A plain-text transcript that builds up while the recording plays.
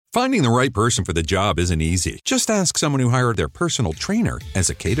Finding the right person for the job isn't easy. Just ask someone who hired their personal trainer as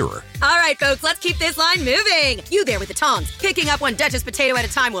a caterer. All right, folks, let's keep this line moving. You there with the tongs. Picking up one Duchess potato at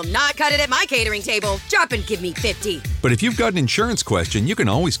a time will not cut it at my catering table. Drop and give me 50. But if you've got an insurance question, you can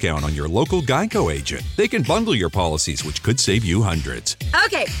always count on your local Geico agent. They can bundle your policies, which could save you hundreds.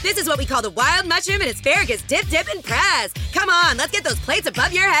 Okay, this is what we call the wild mushroom and asparagus dip, and press. Come on, let's get those plates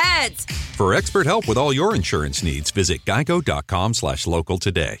above your heads. For expert help with all your insurance needs, visit geico.com/local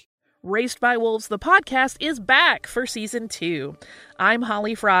today. Raised by Wolves, the podcast, is back for Season 2. I'm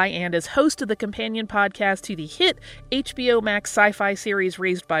Holly Fry, and as host of the companion podcast to the hit HBO Max sci-fi series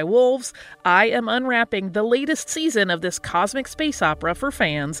Raised by Wolves, I am unwrapping the latest season of this cosmic space opera for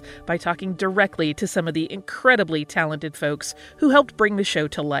fans by talking directly to some of the incredibly talented folks who helped bring the show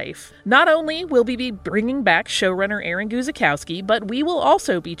to life. Not only will we be bringing back showrunner Aaron Guzikowski, but we will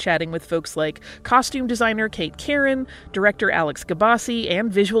also be chatting with folks like costume designer Kate Karen, director Alex Gabassi,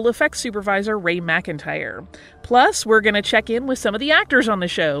 and visual effects supervisor Ray McIntyre. Plus, we're going to check in with some of the actors on the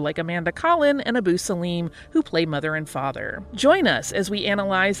show, like Amanda Collin and Abu Salim, who play mother and father. Join us as we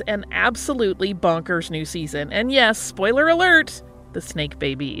analyze an absolutely bonkers new season. And yes, spoiler alert, the snake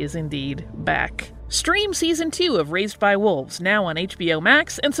baby is indeed back. Stream Season 2 of Raised by Wolves now on HBO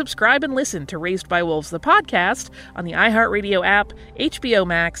Max, and subscribe and listen to Raised by Wolves, the podcast, on the iHeartRadio app, HBO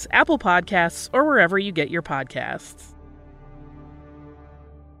Max, Apple Podcasts, or wherever you get your podcasts.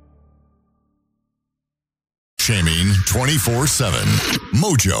 Shaming 24/7.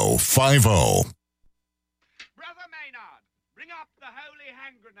 Mojo 50. Brother Maynard, bring up the holy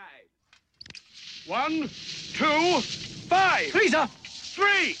hand grenade. 1, 2, 5. Freezer.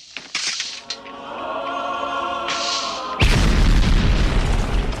 3.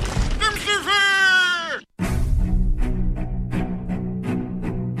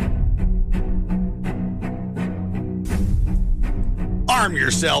 Arm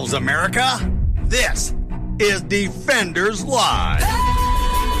yourselves, America. This is Defenders Live.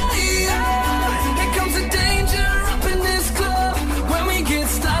 Hey, here comes the danger up in this club. When we get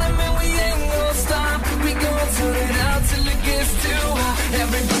started, man, we ain't gonna stop. We gonna turn it out till it gets too hot.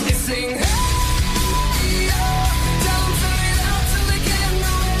 Everybody sing, hey, tell them turn it out till they get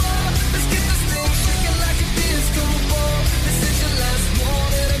no more. Let's get this thing shaking like a disco ball. This is your last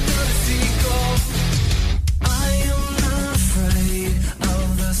warning, I'm gonna see go. I am not afraid of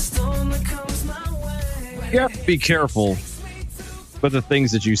the storm that comes my way. You have to be careful with the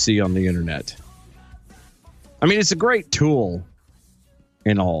things that you see on the internet. I mean, it's a great tool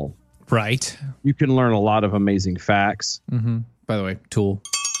and all. Right. You can learn a lot of amazing facts. Mm-hmm. By the way, tool.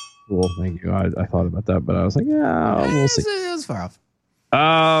 Cool, thank you. I thought about that, but I was like, yeah, we'll see. It was far off.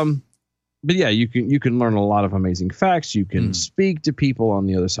 But yeah, you can learn a lot of amazing facts. You can speak to people on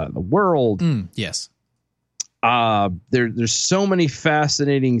the other side of the world. Yes. There's so many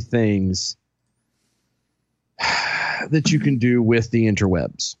fascinating things that you can do with the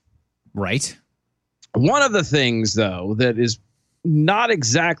interwebs. Right. One of the things, though, that is not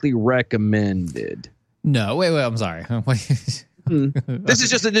exactly recommended. No, wait, I'm sorry. This is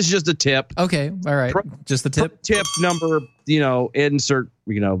just a tip. Okay, all right. Just the tip. Tip number, insert,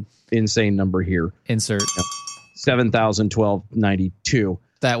 insane number here. Insert 7,012.92.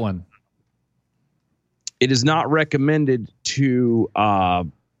 That one. It is not recommended to,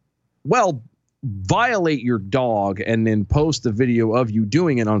 violate your dog and then post the video of you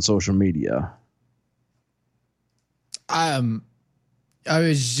doing it on social media. I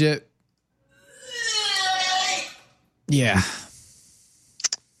was just, yeah.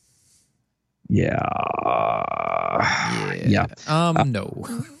 No.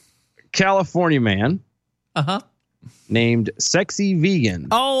 California man. Uh-huh. Named Sexy Vegan.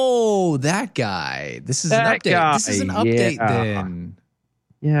 Oh, that guy. This is an update. This is an update then.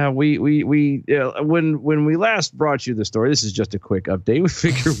 Yeah, we when we last brought you the story, this is just a quick update. We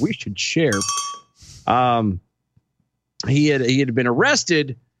figured we should share. He had been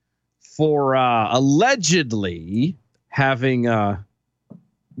arrested for allegedly having diddled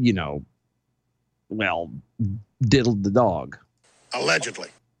the dog. Allegedly.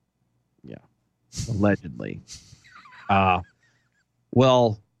 Yeah. Allegedly.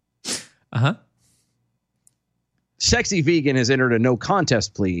 Sexy Vegan has entered a no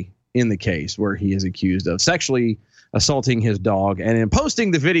contest plea in the case where he is accused of sexually assaulting his dog and in posting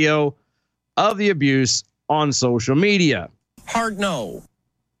the video of the abuse on social media. Hard no.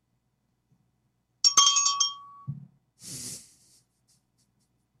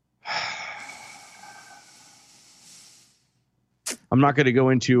 I'm not going to go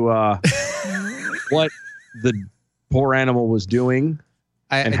into what the poor animal was doing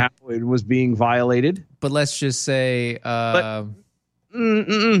and how it was being violated. But let's just say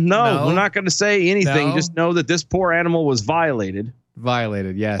No, we're not going to say anything. No. Just know that this poor animal was violated.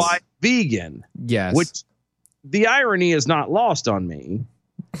 Violated, yes. By vegan. Yes. Which the irony is not lost on me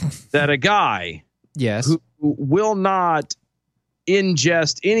that a guy who will not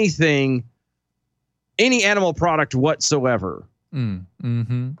ingest anything, any animal product whatsoever,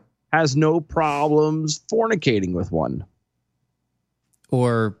 has no problems fornicating with one.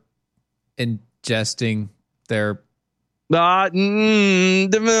 Or ingesting their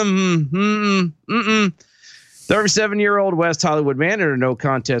 37-year-old West Hollywood man under no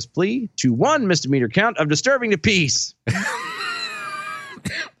contest plea to 1 misdemeanor count of disturbing the peace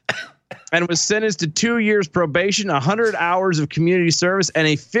and was sentenced to 2 years probation, 100 hours of community service, and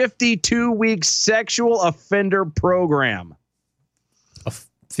a 52-week sexual offender program.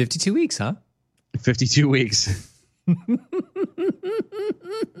 52 weeks, huh? 52 weeks.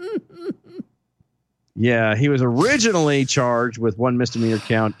 Yeah, he was originally charged with 1 misdemeanor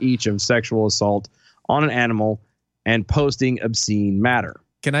count each of sexual assault on an animal and posting obscene matter.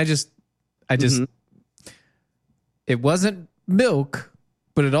 Can I just it wasn't milk,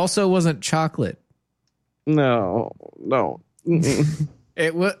 but it also wasn't chocolate. No.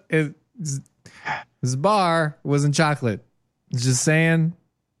 It was this bar wasn't chocolate. Just saying,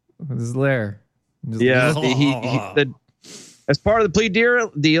 it was there. Yeah, as part of the plea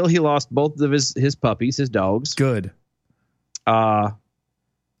deal, he lost both of his puppies, his dogs. Good.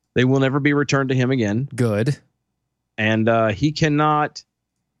 They will never be returned to him again. Good. And he cannot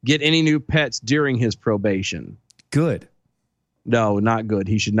get any new pets during his probation. Good. No, not good.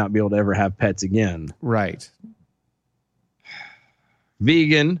 He should not be able to ever have pets again. Right.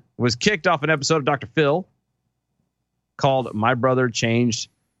 Vegan was kicked off an episode of Dr. Phil called My Brother Changed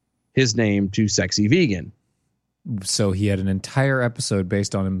His Name to Sexy Vegan. So he had an entire episode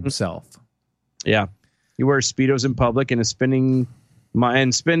based on himself. Yeah. He wears Speedos in public and is wears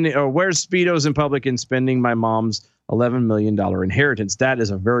Speedos in public and spending my mom's $11 million inheritance. That is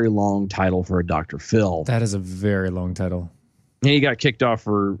a very long title for a Dr. Phil. That is a very long title. And he got kicked off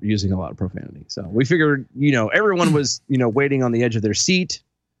for using a lot of profanity. So we figured, everyone was, waiting on the edge of their seat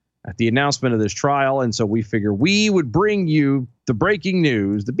at the announcement of this trial. And so we figure we would bring you the breaking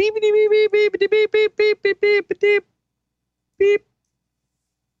news, the beep, beep, beep, beep, beep, beep, beep, beep, beep, beep, beep, beep,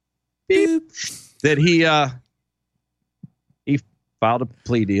 beep, that he filed a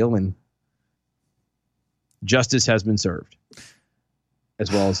plea deal and justice has been served,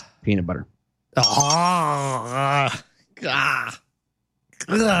 as well as peanut butter. I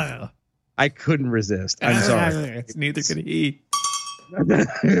couldn't resist. I'm sorry. Neither could he.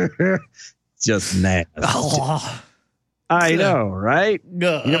 Just nasty. I know, right? You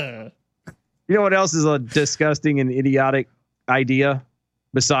know what else is a disgusting and idiotic idea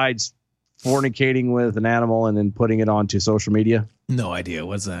besides fornicating with an animal and then putting it onto social media? No idea.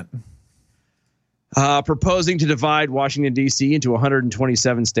 What's that? Proposing to divide Washington, D.C. into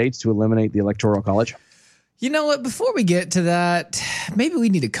 127 states to eliminate the Electoral College. You know what? Before we get to that, maybe we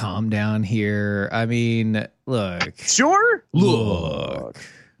need to calm down here. I mean, look. Sure. Look.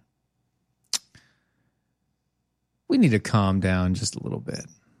 We need to calm down just a little bit.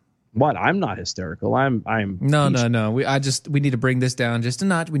 What? I'm not hysterical. I'm No. We need to bring this down just a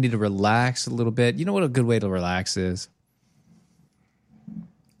notch. We need to relax a little bit. You know what a good way to relax is?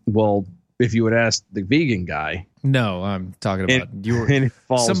 Well, if you would ask the vegan guy. No, I'm talking about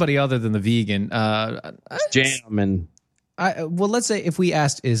somebody other than the vegan. Jam and. Well, let's say if we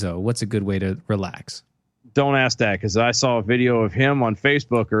asked Izzo, what's a good way to relax? Don't ask that, because I saw a video of him on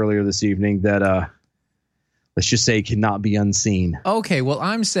Facebook earlier this evening that, let's just say, cannot be unseen. Okay, well,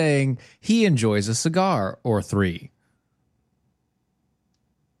 I'm saying he enjoys a cigar or 3.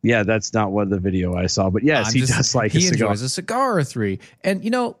 Yeah, that's not what the video I saw, but yes, he does like a cigar. He enjoys a cigar or 3. And,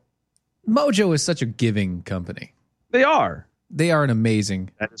 Mojo is such a giving company. They are. They are an amazing.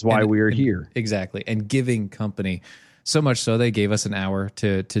 That is why we are here. Exactly. And giving company. So much so they gave us an hour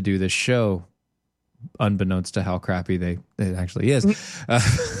to do this show, unbeknownst to how crappy it actually is.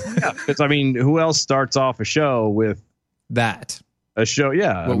 Yeah, because, who else starts off a show with that? A show,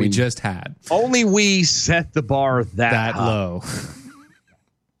 yeah. What we just had. Only we set the bar that low.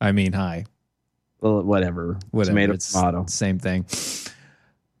 High. Well, whatever. Tomato, tomato. Same thing.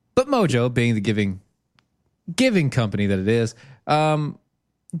 But Mojo, being the giving company that it is,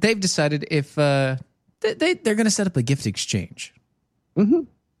 they've decided if they're going to set up a gift exchange.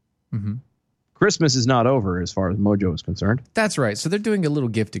 Christmas is not over as far as Mojo is concerned. That's right. So they're doing a little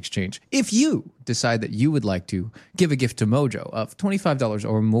gift exchange. If you decide that you would like to give a gift to Mojo of $25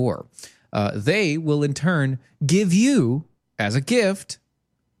 or more, they will in turn give you, as a gift,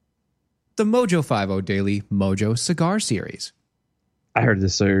 the Mojo 50 Daily Mojo Cigar Series. I heard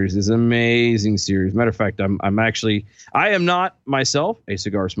this series is an amazing series. Matter of fact, I am not myself a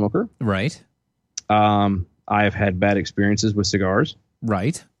cigar smoker. Right. I have had bad experiences with cigars.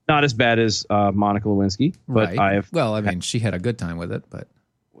 Right. Not as bad as Monica Lewinsky, but right. I have. Well, I mean, she had a good time with it, but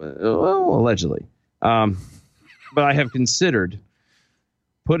well, allegedly. But I have considered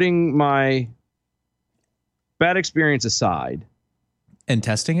putting my bad experience aside and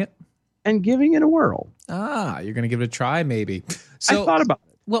testing it and giving it a whirl. You're going to give it a try, maybe. So I thought about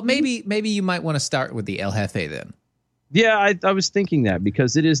it. Well, maybe you might want to start with the El Jefe then. Yeah, I was thinking that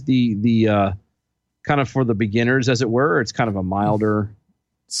because it is the kind of for the beginners, as it were. It's kind of a milder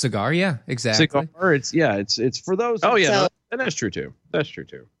cigar. Yeah, exactly. Cigar. It's for those. Oh yeah, and that's true too. That's true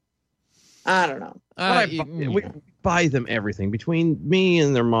too. I don't know. We buy them everything between me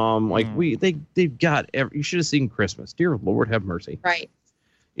and their mom. Like they've got you should have seen Christmas. Dear Lord, have mercy. Right.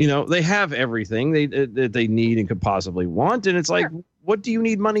 You know, they have everything they need and could possibly want, and it's like, what do you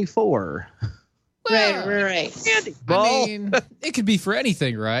need money for? Well, right. Candy ball. I mean, it could be for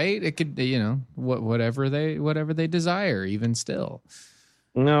anything, right? It could, whatever they desire, even still.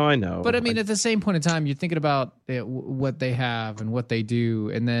 No, I know. But I mean, at the same point in time, you're thinking about what they have and what they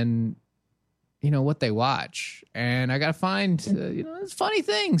do, and then, what they watch. And I got to find, it's funny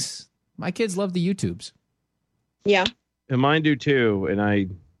things. My kids love the YouTubes. Yeah. And mine do too.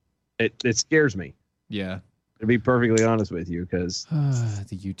 And it scares me. Yeah. To be perfectly honest with you, because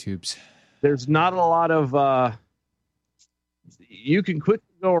the YouTubes. There's not a lot of you can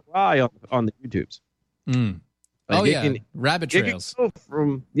quickly go awry on the YouTubes. Rabbit trails.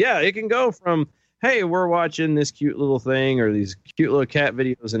 It can go from, hey, we're watching this cute little thing or these cute little cat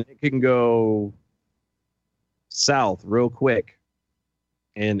videos, and it can go south real quick.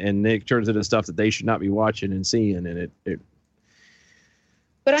 And it turns into stuff that they should not be watching and seeing, and it.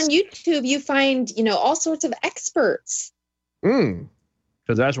 But on YouTube, you find all sorts of experts.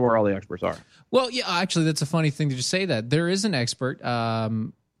 Because that's where all the experts are. Well, yeah, actually, that's a funny thing to just say that. There is an expert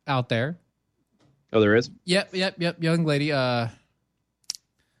out there. Oh, there is? Yep. Young lady,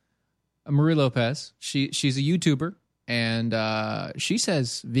 Marie Lopez. She's a YouTuber, and she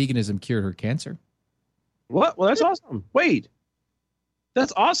says veganism cured her cancer. What? Well, that's awesome. Wait.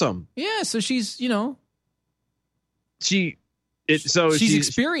 That's awesome. Yeah, so she's, she's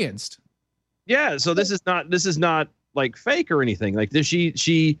experienced. Yeah, so this is not like fake or anything. Like this,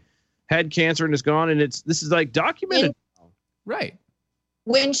 she had cancer and is gone, and this is like documented. Right.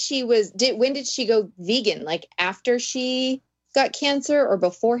 When did she go vegan? Like after she got cancer or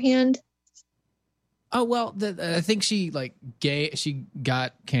beforehand? Oh, well, I think she she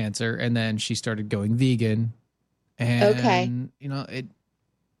got cancer and then she started going vegan. And okay.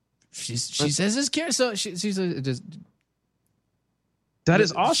 She says it's cancer. So she's just. That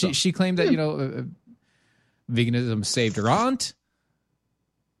is awesome. She claimed that, veganism saved her aunt.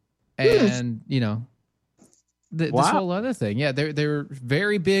 And, this whole other thing. Yeah, they're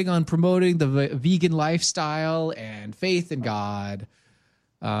very big on promoting the vegan lifestyle and faith in God.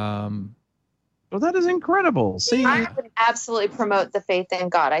 Well, that is incredible. See, I would absolutely promote the faith in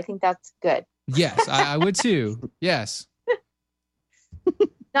God. I think that's good. Yes, I would too. Yes.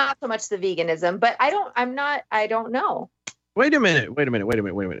 Not so much the veganism, but I don't know. Wait a minute.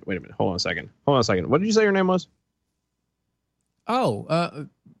 Hold on a second. What did you say your name was? Oh,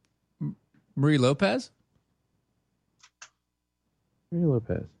 Marie Lopez.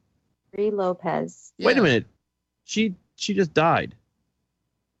 Marie Lopez. Yeah. Wait a minute. She just died.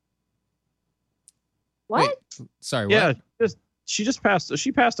 What? Wait, sorry, yeah, what? She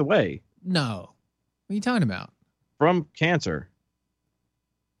passed away. No. What are you talking about? From cancer.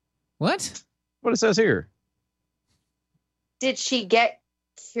 What? What it says here. Did she get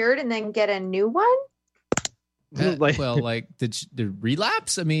cured and then get a new one? Did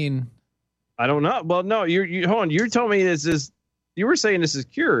relapse? I mean, I don't know. Well, no, you hold on. You told me this is. You were saying this is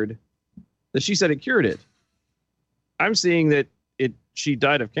cured. That she said it cured it. I'm seeing that she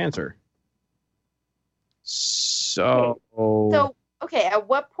died of cancer. So okay. At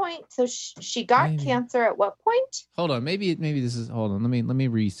what point? So she got cancer. At what point? Hold on. Maybe this is. Hold on. Let me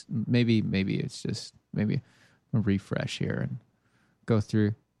maybe it's just maybe I'll refresh here and go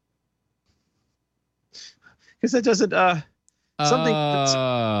through. Because that doesn't something.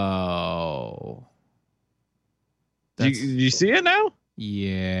 Oh. Do you see it now?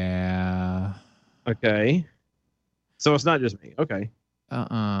 Yeah. Okay. So it's not just me. Okay.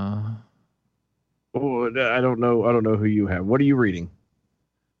 Oh, I don't know who you have. What are you reading?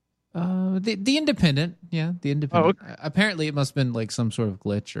 The Independent. Yeah, the Independent. Oh, okay. Apparently, it must have been like some sort of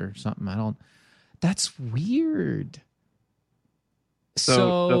glitch or something. That's weird.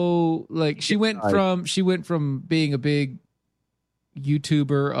 So like she went from being a big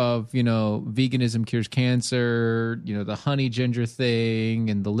YouTuber of, veganism cures cancer, the honey ginger thing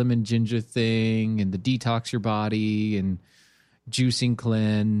and the lemon ginger thing and the detox your body and juicing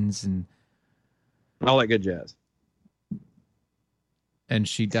cleanse and all that good jazz. And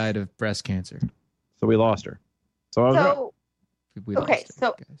she died of breast cancer. So we lost her. So I was right. Okay,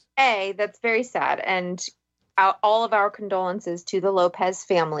 so that's very sad, and all of our condolences to the Lopez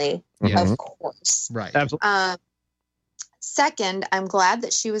family, of course. Right. Absolutely. Second, I'm glad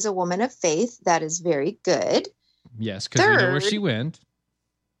that she was a woman of faith. That is very good. Yes, because we know where she went.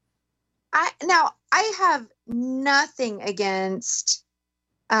 I have nothing against.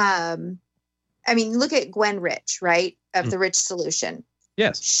 Look at Gwen Rich, right? Of the Rich Solution.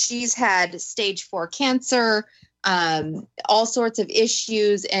 Yes. She's had stage 4 cancer, all sorts of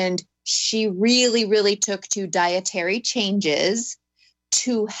issues, and she really, really took to dietary changes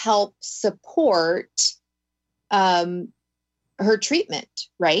to help support her treatment,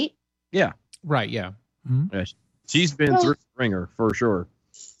 right? Yeah. Right, yeah. Mm-hmm. Yeah, she's been through the ringer for sure.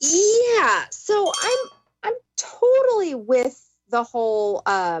 Yeah. So I'm totally with the whole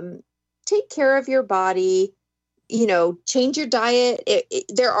take care of your body, change your diet.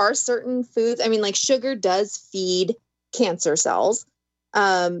 There are certain foods. Like sugar does feed cancer cells.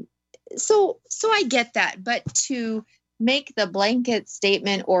 So I get that, but to make the blanket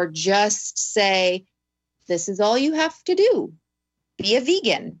statement or just say, this is all you have to do, be a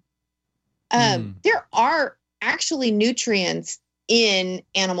vegan. There are actually nutrients in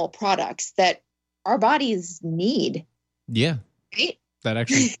animal products that our bodies need. Yeah. Right? That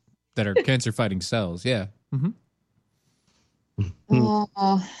are cancer fighting cells. Yeah. Mm-hmm.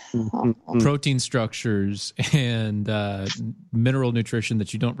 Protein structures and mineral nutrition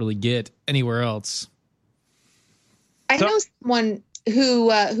that you don't really get anywhere else. I know someone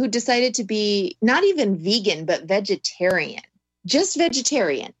who decided to be not even vegan but vegetarian, just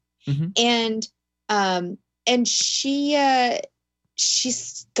vegetarian, and she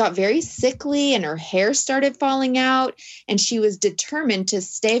got very sickly and her hair started falling out, and she was determined to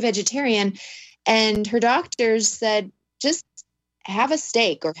stay vegetarian. And her doctors said, just have a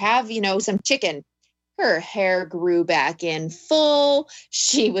steak or have, some chicken. Her hair grew back in full.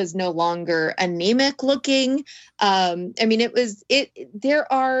 She was no longer anemic looking. When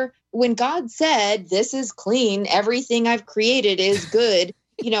God said, this is clean, everything I've created is good,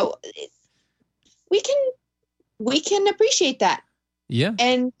 we can appreciate that. Yeah.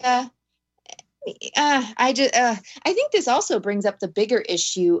 And I think this also brings up the bigger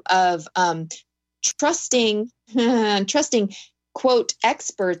issue of trusting quote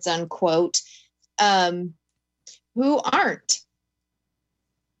experts unquote who aren't,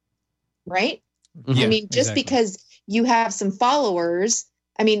 right? Yeah, exactly. Because you have some followers.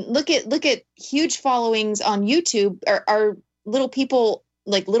 Look at huge followings on YouTube are little people,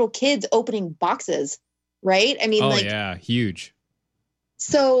 like little kids opening boxes, right? Yeah, huge.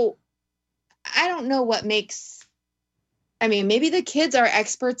 So I don't know what makes, maybe the kids are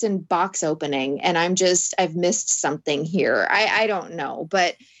experts in box opening and I've missed something here. I don't know.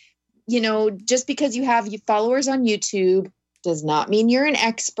 But, just because you have followers on YouTube does not mean you're an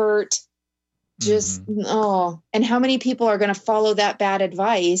expert. And how many people are going to follow that bad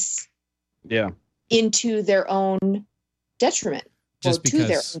advice? Yeah. Into their own detriment. To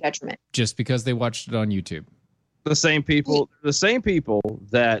their own detriment. Just because they watched it on YouTube. The same people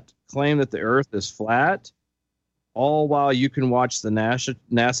that claim that the Earth is flat, all while you can watch the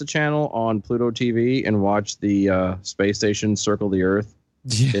NASA channel on Pluto TV and watch the space station circle the Earth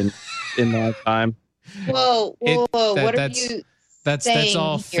in that time. Whoa! What are you? That's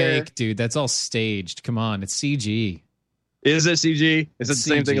all here? Fake, dude. That's all staged. Come on, it's CG. Is it CG? Is it the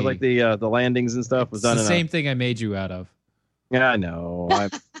same thing as like the landings and stuff was done? It's the same thing I made you out of. Yeah, I know.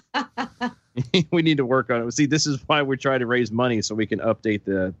 We need to work on it. See, this is why we're trying to raise money so we can update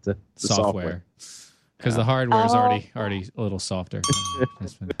the software. Because the hardware is already a little softer.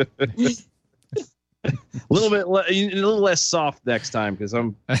 a little less soft next time because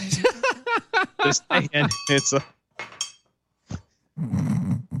I'm.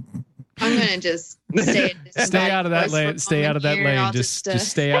 I'm gonna just stay out of that lane. Stay out of that lane. Just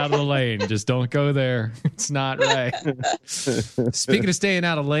stay out of the lane. Just don't go there. It's not right. Speaking of staying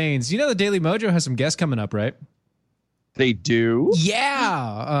out of lanes, the Daily Mojo has some guests coming up, right? They do.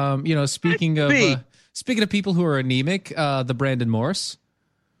 Yeah. Speaking of people who are anemic, the Brandon Morse.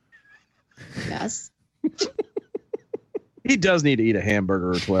 Yes. He does need to eat a hamburger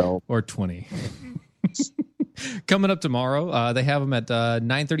or 12 or 20. Coming up tomorrow, they have them at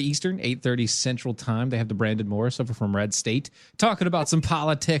 9:30 Eastern, 8:30 Central Time. They have the Brandon Morris over from Red State talking about some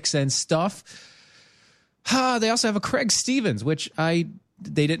politics and stuff. They also have a Craig Stevens, which they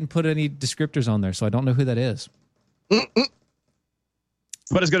didn't put any descriptors on there, so I don't know who that is. But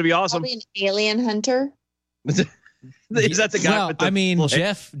it's going to be awesome. Probably an alien hunter. Is that the guy? Well, with the I mean,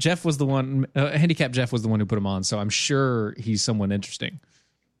 Jeff was the one. Handicap Jeff was the one who put him on, so I'm sure he's someone interesting.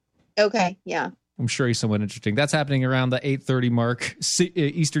 Okay, yeah. I'm sure he's someone interesting. That's happening around the 8:30 mark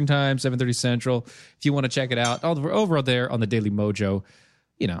Eastern time, 7:30 Central. If you want to check it out, over there on the Daily Mojo,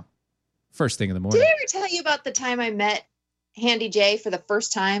 first thing in the morning. Did I ever tell you about the time I met Handy J for the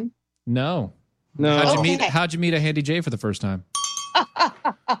first time? No. How'd you meet a Handy J for the first time?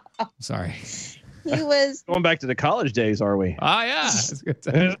 Sorry. He was going back to the college days, are we? Ah, yeah. That's a good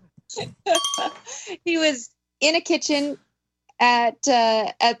time. He was in a kitchen at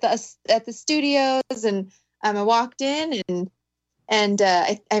the studios, and I walked in, and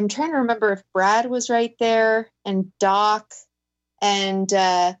I'm trying to remember if Brad was right there, and Doc, and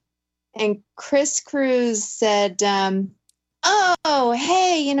Chris Cruz said, "Oh,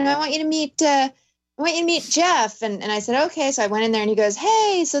 hey, I want you to meet Jeff." And I said, "Okay." So I went in there, and he goes,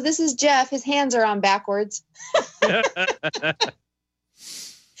 "Hey, so this is Jeff. His hands are on backwards."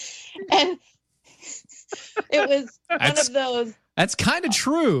 And it was one of those. That's kind of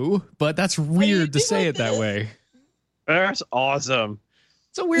true, but that's weird to say it that way. That's awesome.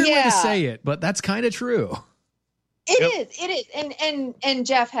 It's a weird way to say it, but that's kind of true. It is. And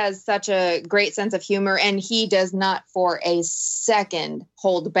Jeff has such a great sense of humor, and he does not for a second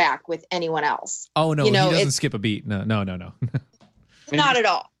hold back with anyone else. Oh no, he doesn't skip a beat. No. Not at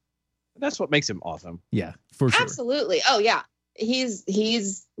all. That's what makes him awesome. Yeah, for sure. Absolutely. Oh yeah.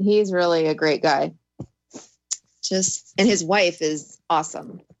 He's really a great guy. And his wife is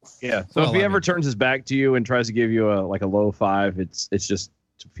awesome. Yeah. So if he ever turns his back to you and tries to give you a low 5, it's just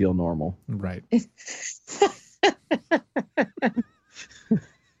to feel normal. Right.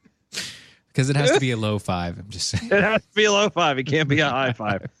 Because it has to be a low 5. I'm just saying. It has to be a low 5. It can't be a high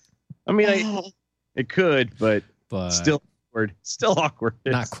 5. I mean, it could, but still awkward. Still awkward.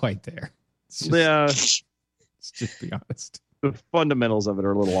 Not quite there. Let's just be honest. The fundamentals of it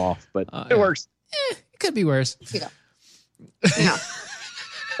are a little off, but it works. It could be worse. Yeah.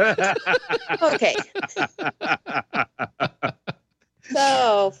 Okay.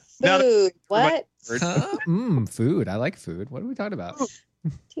 So, food. What? Food. I like food. What are we talking about?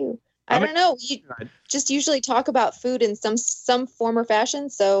 I don't know. We just usually talk about food in some form or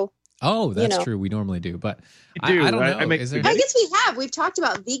fashion. So. Oh, that's true. We normally do, but I don't know. I guess we have. We've talked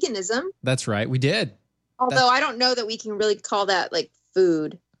about veganism. That's right. We did. Although I don't know that we can really call that like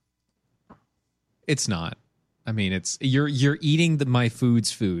food. It's not. I mean, it's you're eating my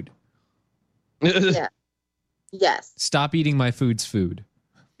food's food. Yeah. Yes. Stop eating my food's food.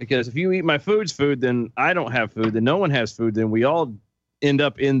 Because if you eat my food's food, then I don't have food. Then no one has food. Then we all end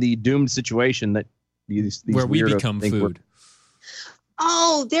up in the doomed situation that these where we become food.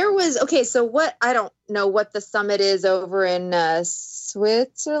 Oh, there was so what? I don't know what the summit is over in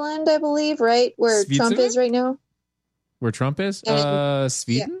Switzerland, I believe, right? Where Trump is right now. Where Trump is?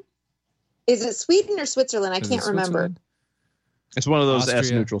 Sweden? Yeah. Is it Sweden or Switzerland? I can't remember. It's one of those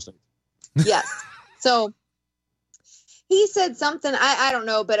S-neutral states. Yes. So he said something, I don't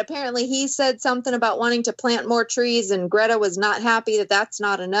know, but apparently he said something about wanting to plant more trees, and Greta was not happy that that's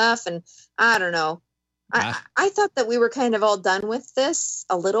not enough. And I don't know. I thought that we were kind of all done with this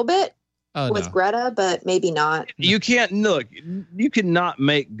a little bit with Greta, but maybe not. You can't look. You cannot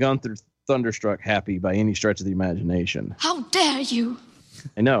make Gunther Thunderstruck happy by any stretch of the imagination. How dare you?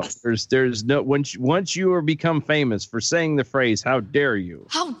 I know. There's no once you are become famous for saying the phrase "How dare you?"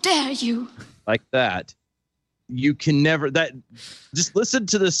 How dare you? Like that, you can never. Just listen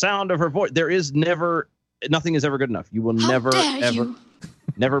to the sound of her voice. Nothing is ever good enough. You will never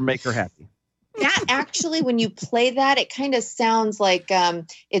make her happy. That actually, when you play that, it kind of sounds like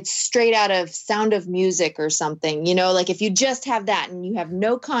it's straight out of Sound of Music or something. Like if you just have that and you have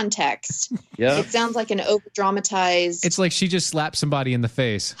no context, it sounds like an over-dramatized. It's like she just slapped somebody in the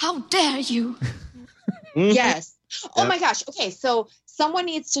face. How dare you? Yes. Oh my gosh. Okay, so someone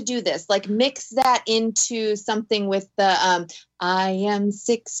needs to do this. Like mix that into something with the I am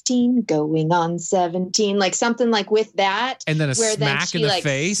 16 going on 17, like something like with that. And then a smack in the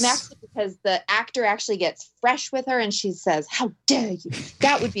face. Smacks it because the actor actually gets fresh with her and she says, "How dare you?"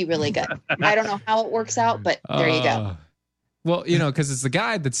 That would be really good. I don't know how it works out, but there you go. Well, because it's the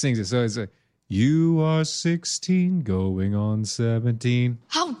guy that sings it. So it's like, "You are 16 going on 17.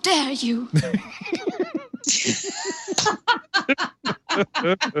 How dare you?"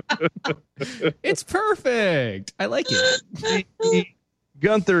 It's perfect. I like it.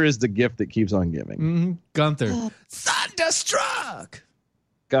 Gunther is the gift that keeps on giving. Mm-hmm. Gunther. Thunderstruck.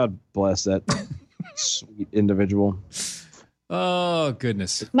 God bless that Sweet individual. Oh,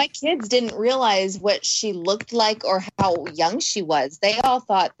 goodness. My kids didn't realize what she looked like or how young she was. They all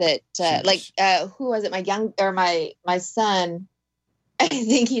thought that, who was it? My son, I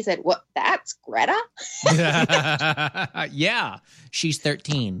think he said, "What? That's Greta?" Yeah, she's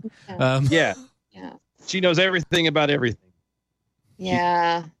 13. Yeah. She knows everything about everything.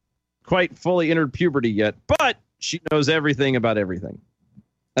 Yeah. Quite fully entered puberty yet, but she knows everything about everything.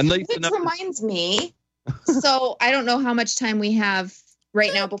 Which reminds me, so I don't know how much time we have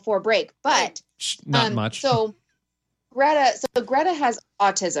right now before break, but not much. So Greta has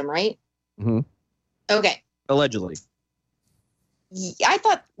autism, right? Mm-hmm. Okay. Allegedly. I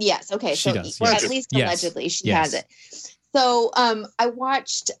thought, yes. Okay. She so does, at least allegedly she has it. So I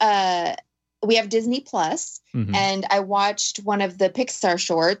watched, we have Disney Plus, and I watched one of the Pixar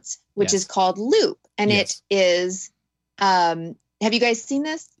shorts, which is called Loop. And it is, have you guys seen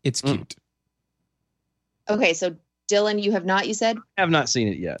this? It's cute. Okay. So Dylan, you have not, you said? I have not seen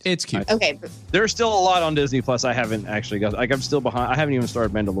it yet. It's cute. Okay. There's still a lot on Disney Plus I haven't actually got. Like, I'm still behind. I haven't even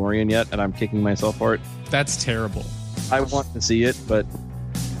started Mandalorian yet, and I'm kicking myself for it. That's terrible. I want to see it, but...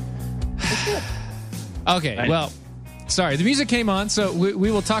 Okay, well, sorry. The music came on, so we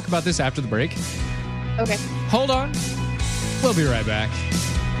will talk about this after the break. Okay. Hold on. We'll be right back.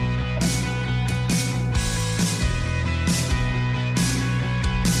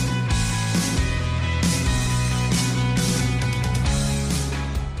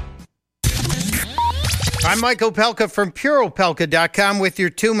 I'm Michael Pelka from PureOpelka.com with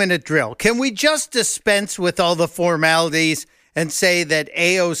your 2-minute drill. Can we just dispense with all the formalities and say that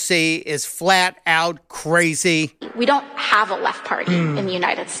AOC is flat out crazy? We don't have a left party in the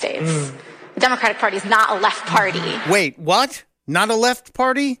United States. The Democratic Party is not a left party. Wait, what? Not a left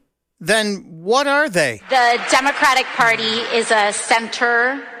party? Then what are they? The Democratic Party is a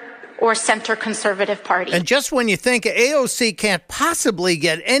center or center conservative party. And just when you think AOC can't possibly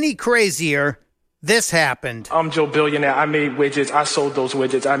get any crazier, this happened. I'm Joe Billionaire. I made widgets. I sold those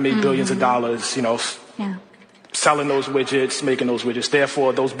widgets. I made billions of dollars, selling those widgets, making those widgets.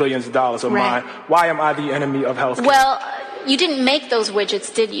 Therefore, those billions of dollars are mine. Why am I the enemy of healthcare? Well, you didn't make those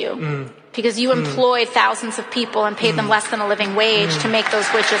widgets, did you? Because you employed thousands of people and paid them less than a living wage to make those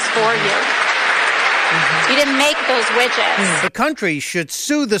widgets for you. You didn't make those widgets. The country should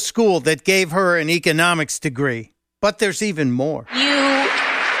sue the school that gave her an economics degree. But there's even more. You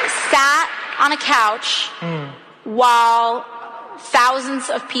sat on a couch while thousands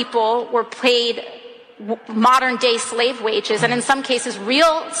of people were paid modern day slave wages, and in some cases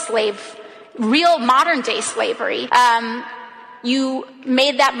real modern day slavery. You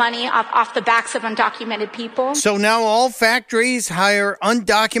made that money off the backs of undocumented people. So now all factories hire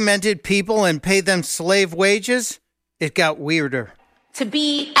undocumented people and pay them slave wages? It got weirder. To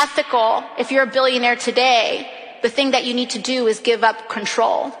be ethical, if you're a billionaire today, the thing that you need to do is give up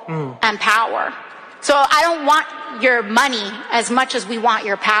control and power. So I don't want your money as much as we want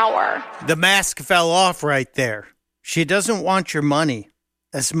your power. The mask fell off right there. She doesn't want your money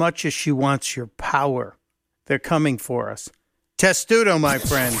as much as she wants your power. They're coming for us. Testudo, my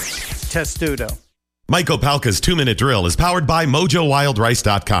friend. Testudo. Mike Opelka's 2-minute drill is powered by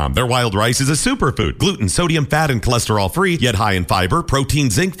MojoWildRice.com. Their wild rice is a superfood, gluten, sodium, fat, and cholesterol-free, yet high in fiber, protein,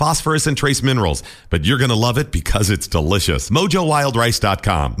 zinc, phosphorus, and trace minerals. But you're going to love it because it's delicious.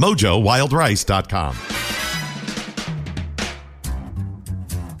 MojoWildRice.com. MojoWildRice.com.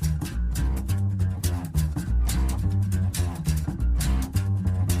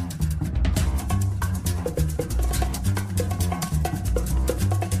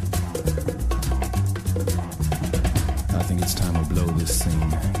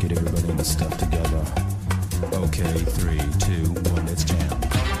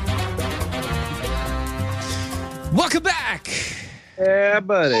 Welcome back. Yeah,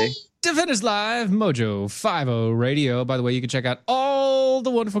 buddy. Defenders Live, Mojo 50 Radio. By the way, you can check out all the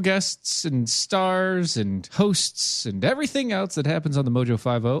wonderful guests and stars and hosts and everything else that happens on the Mojo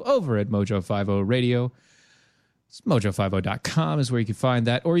 50 over at Mojo 50 Radio. It's Mojo50.com is where you can find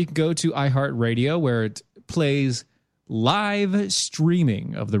that. Or you can go to iHeartRadio, where it plays live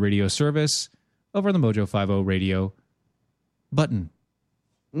streaming of the radio service over on the Mojo 50 Radio button.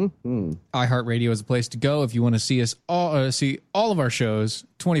 iHeartRadio is a place to go if you want to see us all, see all of our shows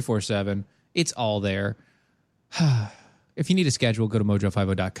 24/7. It's all there. If you need a schedule, go to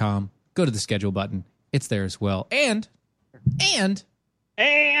mojo50.com. Go to the schedule button. It's there as well. And if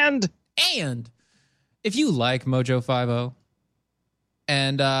you like Mojo 50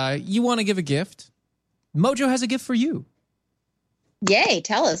 and you want to give a gift, Mojo has a gift for you. Yay,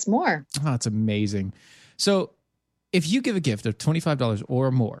 tell us more. Oh, it's amazing. So if you give a gift of $25 or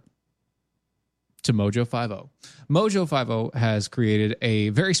more to Mojo 50. Mojo 50 has created a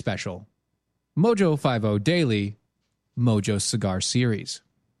very special Mojo 50 Daily Mojo Cigar Series.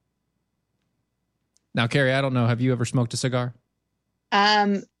 Now, Carrie, I don't know. Have you ever smoked a cigar?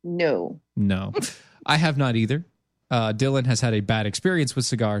 No. No. I have not either. Dylan has had a bad experience with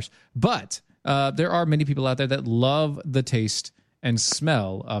cigars, but there are many people out there that love the taste and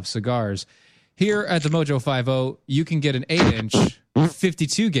smell of cigars. Here at the Mojo 50, you can get an 8-inch,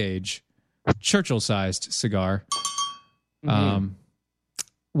 52-gauge, Churchill-sized cigar.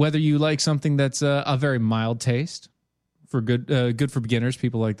 Whether you like something that's a very mild taste, for good for beginners,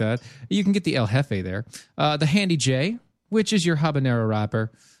 people like that, you can get the El Jefe there. The Handy J, which is your habanero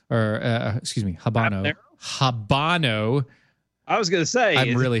wrapper, or Habano. Habano. I was going to say.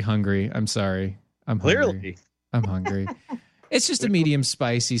 I'm really hungry. I'm sorry. I'm hungry. I'm hungry. It's just a medium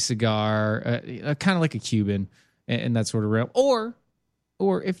spicy cigar, kind of like a Cuban in that sort of realm. Or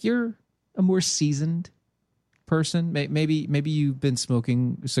if you're a more seasoned person, maybe you've been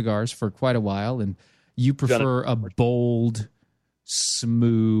smoking cigars for quite a while and you prefer a bold,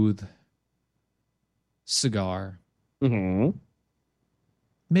 smooth cigar. Mm-hmm.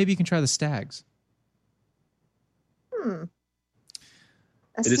 Maybe you can try the Stags. A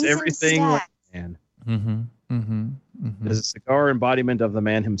it is everything stag. like a man. It is a cigar embodiment of the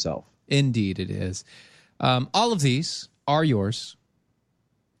man himself. Indeed, it is. All of these are yours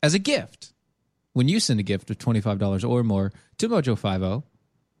as a gift. When you send a gift of $25 or more to Mojo50,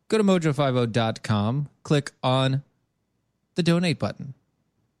 go to mojo50.com, click on the donate button.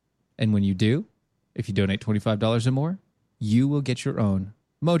 And when you do, if you donate $25 or more, you will get your own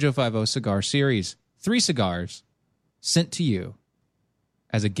Mojo50 cigar series. 3 cigars sent to you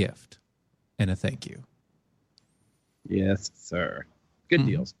as a gift and a thank you. Yes, sir. Good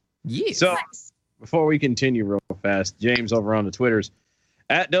deals. Yeah. So before we continue real fast, James over on the Twitters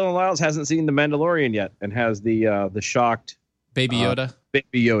at Dylan Lyles hasn't seen The Mandalorian yet and has the shocked Baby Yoda.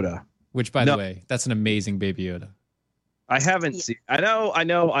 Baby Yoda. Which, by the way, that's an amazing Baby Yoda. I haven't seen. I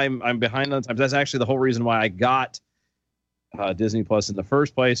know. I'm behind on times. That's actually the whole reason why I got Disney Plus in the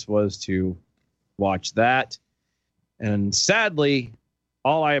first place, was to watch that. And sadly,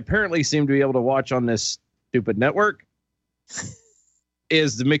 all I apparently seem to be able to watch on this stupid network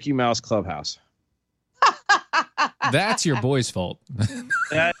is the Mickey Mouse Clubhouse. That's your boy's fault.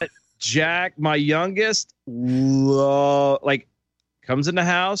 That Jack, my youngest, comes in the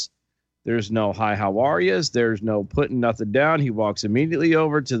house. There's no hi, how are yous? There's no putting nothing down. He walks immediately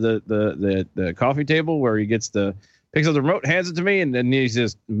over to the coffee table where he picks up the remote, hands it to me, and then he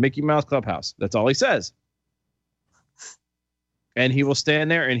says Mickey Mouse Clubhouse. That's all he says. And he will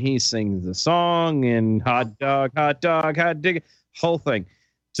stand there and he sings the song and hot dog, hot dig, whole thing.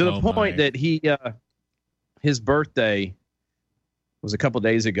 To the point that his birthday was a couple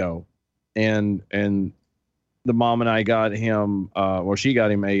days ago, and the mom and I got him, she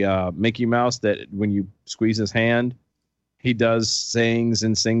got him a Mickey Mouse that when you squeeze his hand, he sings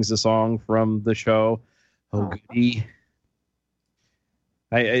the song from the show. Oh, goody.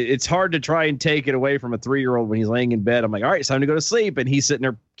 It's hard to try and take it away from a 3-year-old when he's laying in bed. I'm like, all right, it's time to go to sleep. And he's sitting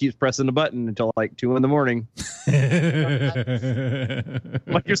there, keeps pressing the button until like 2 a.m.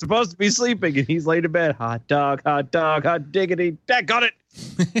 Like, you're supposed to be sleeping. And he's laid in bed. Hot dog, hot diggity. That got it.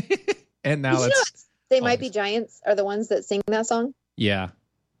 And now They Might Be Giants are the ones that sing that song. Yeah.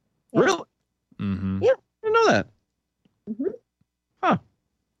 Really? Mm-hmm. Yeah. I didn't know that. Mm-hmm. Huh.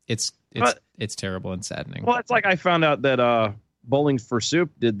 It's terrible and saddening. Well, it's like I found out that Bowling for Soup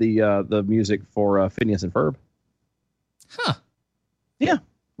did the music for Phineas and Ferb. Huh. Yeah.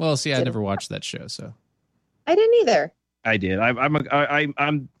 Well, see, I never watched that show, so I didn't either. I did. I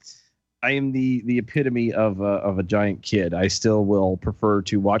am the epitome of a giant kid. I still will prefer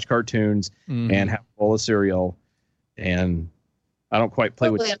to watch cartoons and have a bowl of cereal, and I don't quite play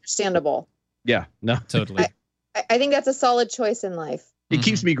totally understandable. Yeah, no, totally. I think that's a solid choice in life. It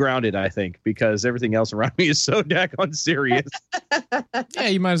keeps me grounded, I think, because everything else around me is so daggone serious. Yeah,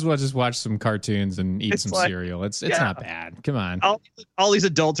 you might as well just watch some cartoons and eat some cereal. It's not bad. Come on. All these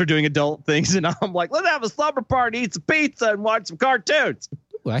adults are doing adult things, and I'm like, let's have a slumber party, eat some pizza, and watch some cartoons.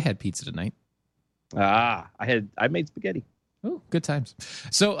 Ooh, I had pizza tonight. I made spaghetti. Oh, good times.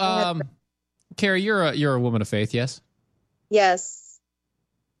 So, Carrie, you're a woman of faith, yes? Yes.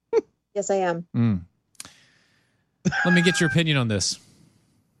 Yes, I am. Let me get your opinion on this.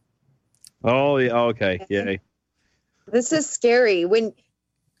 Oh, yeah. Okay. Yeah. This is scary.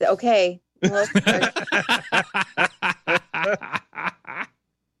 Okay. Well,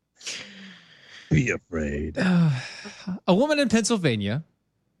 be afraid. A woman in Pennsylvania.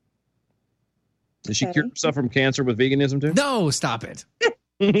 Did she cure herself from cancer with veganism too? No, stop it.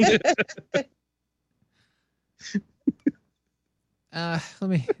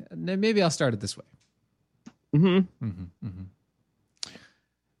 Maybe I'll start it this way.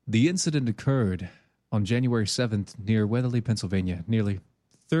 The incident occurred on January 7th near Weatherly, Pennsylvania, when a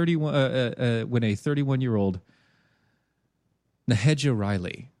 31-year-old Naheja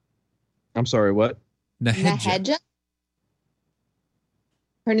Riley. I'm sorry, what? Naheja?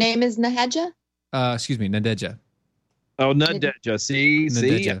 Her name is Naheja? Excuse me, Nadeja. Oh, Nadeja. See,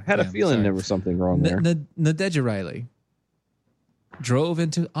 Nadeja. I had a feeling there was something wrong there. Nadeja Riley drove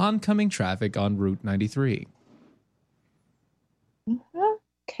into oncoming traffic on Route 93.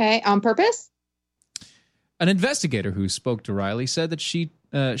 Okay, on purpose? An investigator who spoke to Riley said that she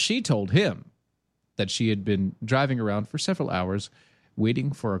told him that she had been driving around for several hours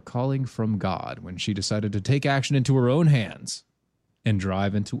waiting for a calling from God when she decided to take action into her own hands and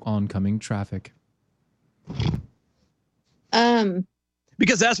drive into oncoming traffic.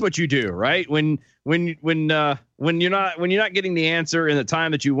 Because that's what you do, right? When you're not getting the answer in the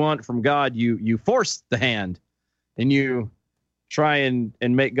time that you want from God, you force the hand and you try and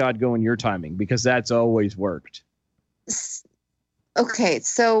make God go in your timing, because that's always worked. Okay,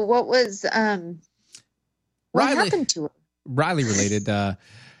 so what was what happened to her? Riley related,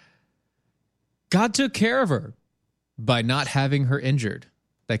 God took care of her by not having her injured.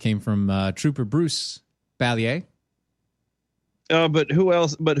 That came from Trooper Bruce Ballier. But who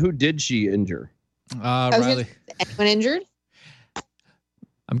else? But who did she injure? Riley. Anyone injured?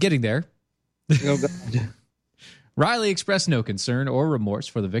 I'm getting there. Oh, God. Riley expressed no concern or remorse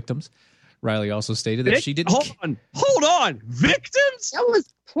for the victims. Riley also stated that she didn't. Hold on. Victims? That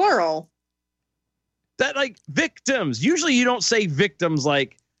was plural. That, like, victims. Usually you don't say victims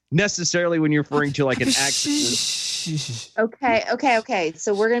like necessarily when you're referring to like an accident. Okay.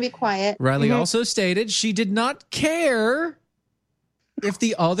 So we're going to be quiet. Riley also stated she did not care if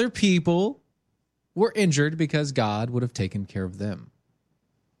the other people were injured because God would have taken care of them.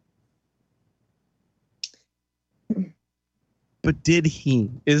 But did he?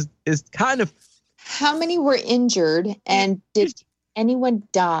 Is kind of. How many were injured, and did anyone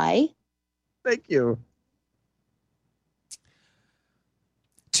die? Thank you.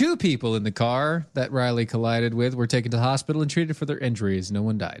 2 people in the car that Riley collided with were taken to the hospital and treated for their injuries. No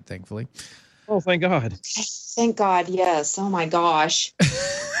one died, thankfully. Oh, thank God. Thank God, yes. Oh, my gosh.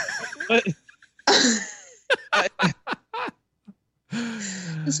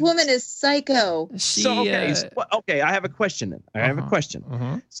 This woman is psycho. Okay, I have a question then. I have a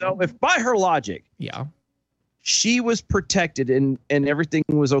question. So if by her logic, she was protected and everything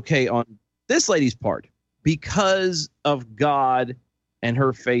was okay on this lady's part because of God and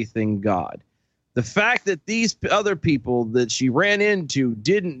her faith in God, the fact that these other people that she ran into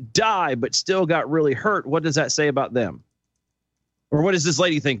didn't die but still got really hurt, what does that say about them? Or what does this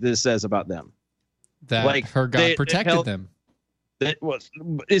lady think this says about them? That like her God protected them.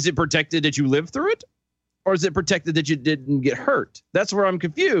 Is it protected that you lived through it? Or is it protected that you didn't get hurt? That's where I'm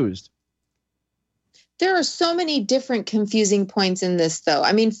confused. There are so many different confusing points in this, though.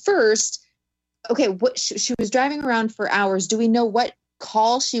 I mean, first, okay, what she was driving around for hours. Do we know what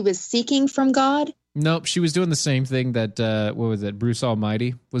call she was seeking from God? Nope, she was doing the same thing that what was it, Bruce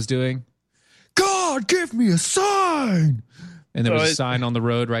Almighty was doing. God, give me a sign. And there was a sign on the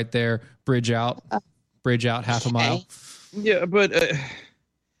road right there. Bridge out half a mile. Yeah, but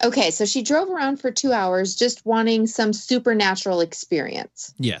okay, so she drove around for 2 hours just wanting some supernatural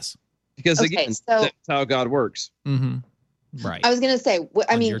experience. Yes, because again, that's how God works. Right. I was gonna say,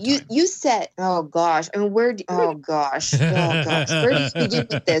 I mean, you said, oh gosh, I mean, where do you begin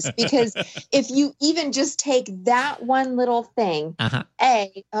with this? Because if you even just take that one little thing, come on,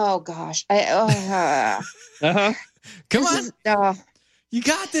 you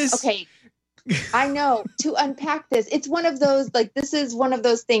got this. Okay. I know, to unpack this, it's one of those, like, this is one of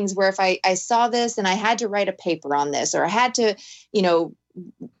those things where if I saw this and I had to write a paper on this, or I had to,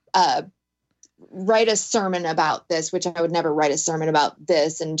 write a sermon about this, which I would never write a sermon about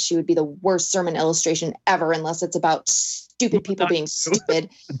this, and she would be the worst sermon illustration ever unless it's about stupid people being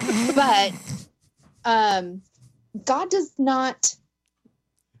stupid. But God does not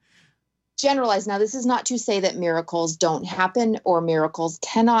generalize. Now, this is not to say that miracles don't happen or miracles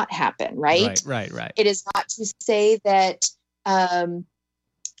cannot happen, right? Right. It is not to say that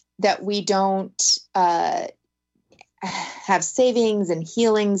that we don't have savings and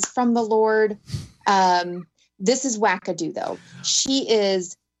healings from the Lord. This is wackadoo, though. She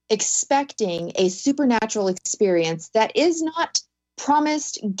is expecting a supernatural experience that is not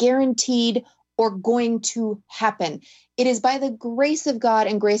promised, guaranteed, or going to happen. It is by the grace of God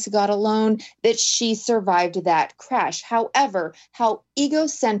and grace of God alone that she survived that crash. However, how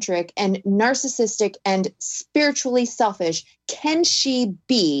egocentric and narcissistic and spiritually selfish can she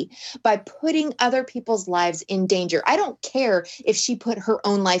be by putting other people's lives in danger? I don't care if she put her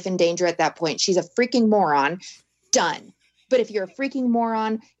own life in danger at that point. She's a freaking moron. Done. But if you're a freaking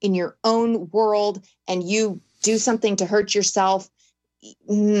moron in your own world and you do something to hurt yourself,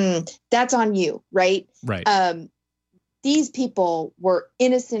 that's on you, right? Right. These people were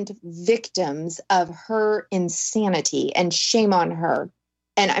innocent victims of her insanity, and shame on her.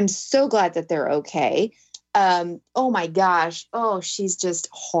 And I'm so glad that they're okay. Oh my gosh. Oh, she's just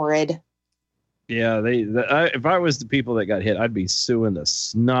horrid. Yeah, if I was the people that got hit, I'd be suing the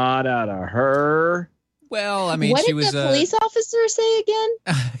snot out of her. Well, I mean, what she did was the police officer say again?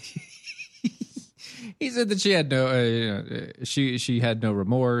 He said that she had no she had no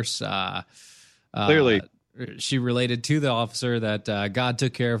remorse. Clearly, she related to the officer that God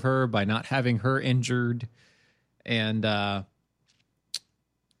took care of her by not having her injured. And let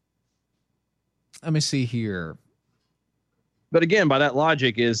me see here. But again, by that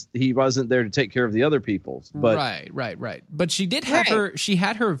logic, is he wasn't there to take care of the other people. But Right. But she did have she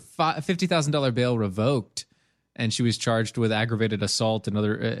had her $50,000 bail revoked, and she was charged with aggravated assault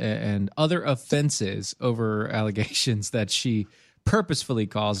and other offenses over allegations that she purposefully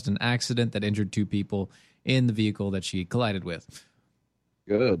caused an accident that injured 2 people in the vehicle that she collided with.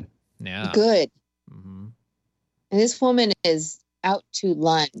 Good. Yeah. Good. Mm-hmm. And this woman is out to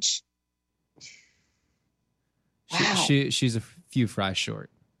lunch. Wow. She's a few fries short.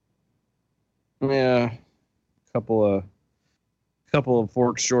 Yeah, couple of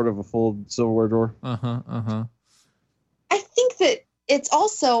forks short of a full silverware drawer. I think that it's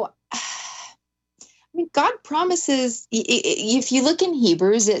also, I mean, God promises. If you look in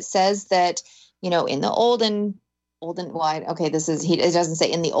Hebrews, it says that, in the olden wide. Okay, it doesn't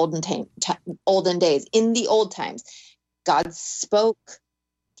say in the olden days. In the old times, God spoke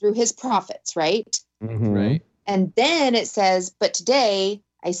through His prophets, right? Mm-hmm. Right. And then it says, but today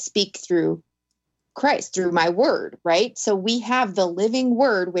I speak through Christ, through my word, right? So we have the living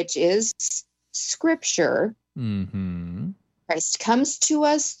word, which is scripture. Mm-hmm. Christ comes to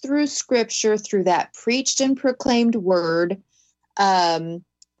us through scripture, through that preached and proclaimed word. I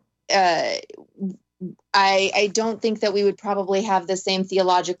don't think that we would probably have the same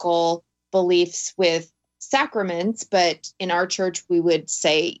theological beliefs with sacraments, but in our church, we would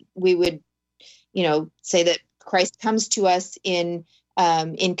say that Christ comes to us in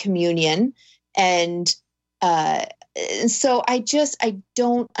communion. And so I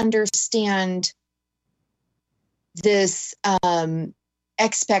don't understand this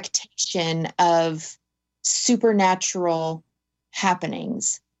expectation of supernatural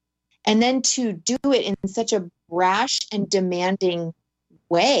happenings. And then to do it in such a brash and demanding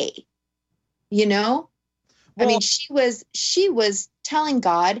way, I mean, she was telling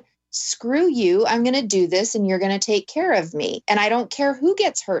God, screw you, I'm going to do this and you're going to take care of me. And I don't care who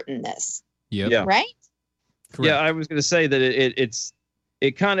gets hurt in this. Yep. Yeah. Right? Correct. Yeah, I was going to say that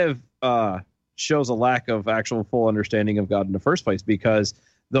it kind of shows a lack of actual full understanding of God in the first place, because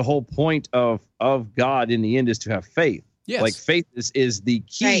the whole point of God in the end is to have faith. Yes. Like faith is the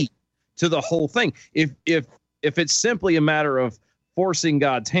key to the whole thing. If it's simply a matter of forcing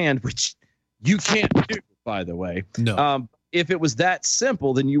God's hand, which you can't do, by the way. No. If it was that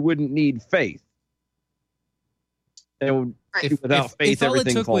simple, then you wouldn't need faith. And without faith, if all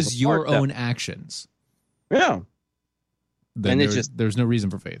everything it took falls was apart. your own actions, yeah, then there's no reason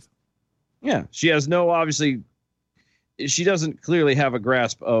for faith. Yeah, she has she doesn't clearly have a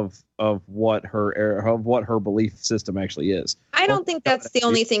grasp of what her belief system actually is. I don't think that's the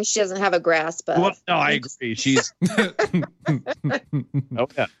only thing she doesn't have a grasp of. Well, no, I agree. She's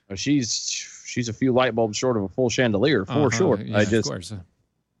she's a few light bulbs short of a full chandelier for sure. Yeah, of course.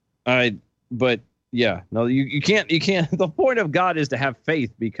 But yeah, no, you can't. The point of God is to have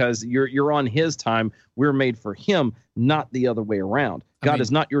faith, because you're on His time. We're made for Him, not the other way around. God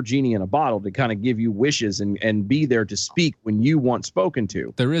is not your genie in a bottle to kind of give you wishes and be there to speak when you want spoken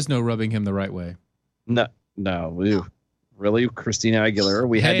to. There is no rubbing Him the right way. No. Ew. Really, Christina Aguilera?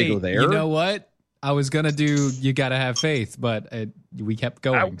 We had to go there. You know what? I was gonna do "You Gotta Have Faith," but we kept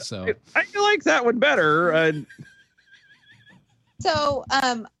going. I like that one better. So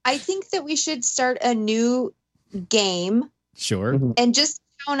I think that we should start a new game. Sure. And just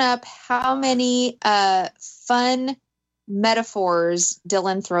count up how many fun metaphors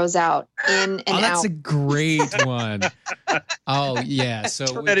Dylan throws out in and out. That's a great one. Oh yeah.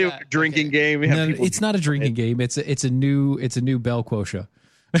 So drinking game. No, it's not a drinking game. It's a new Bell Quota.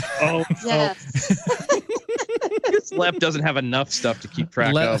 Oh, Yes. Lep doesn't have enough stuff to keep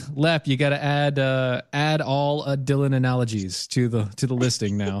track of. Lep, you got to add all Dylan analogies to the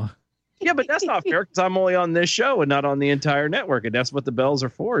listing now. Yeah, but that's not fair because I'm only on this show and not on the entire network, and that's what the bells are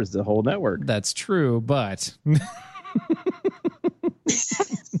for, is the whole network. That's true, but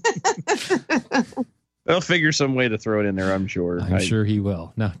they'll figure some way to throw it in there, I'm sure. I'm sure he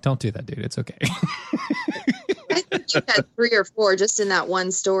will. No, don't do that, dude. It's okay. I think you had 3 or 4 just in that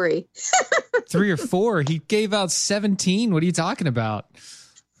one story. 3 or 4? He gave out 17. What are you talking about?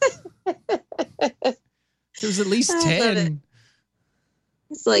 There's at least 10.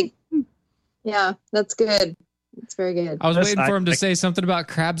 It's like, yeah, that's good. It's very good. I was waiting for him to say something about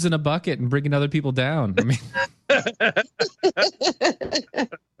crabs in a bucket and bringing other people down. I mean,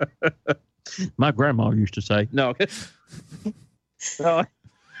 my grandma used to say, no.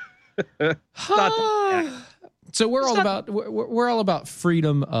 So we're all about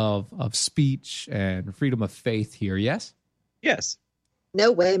freedom of speech and freedom of faith here. Yes. Yes.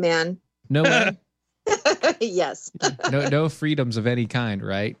 No way, man. No way. Yes. No freedoms of any kind,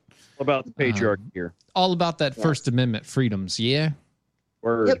 right? What about the patriarchy here? All about that First Amendment freedoms. Yeah.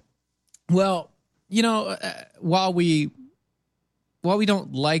 Word. Yep. Well, while we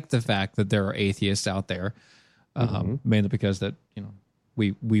don't like the fact that there are atheists out there, mainly because that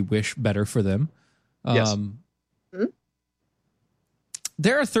we wish better for them. Yes.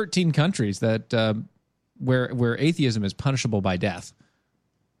 There are 13 countries that where atheism is punishable by death.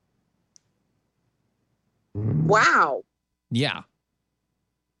 Wow. Yeah.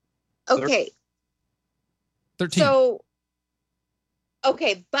 Okay. 13. So,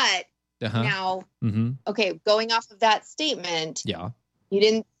 okay, but Uh-huh. now, Mm-hmm. okay, going off of that statement, Yeah. you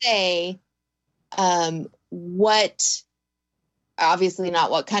didn't say what, obviously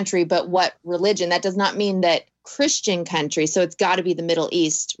not what country, but what religion. That does not mean that Christian country. So it's got to be the Middle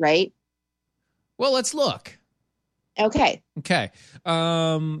East, right? Well, let's look. Okay. Okay.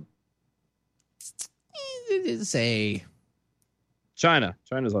 Say China.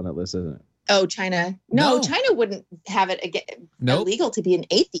 China's on that list, isn't it? Oh, China. No, No. China wouldn't have it Nope. illegal to be an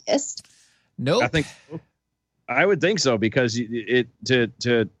atheist. Nope. I think I would think so because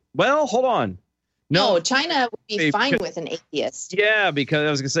well, hold on. No, China would be They fine could- with an atheist. Yeah, because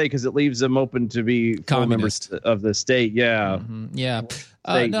I was gonna say because it leaves them open to be full members Communist. of the state. Yeah. Mhm. Yeah.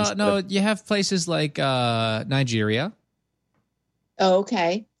 State No. instead No. of- You have places like Nigeria, Oh,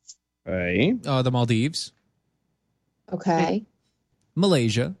 okay. Right. the Maldives, Okay.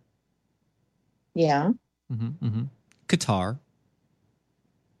 Malaysia, Yeah. Qatar,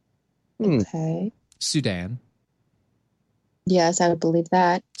 Okay. Sudan, Yes, I would believe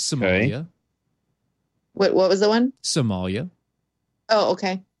that. Somalia, What was the one? Somalia, Oh,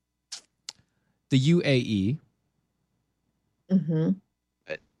 okay. the UAE, Mm-hmm.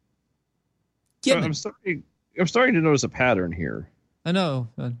 Yemen. I'm starting to notice a pattern here. I know.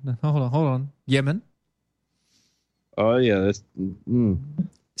 Hold on. Yemen, Oh yeah, that's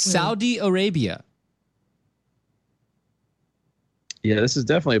Saudi Arabia. yeah. This is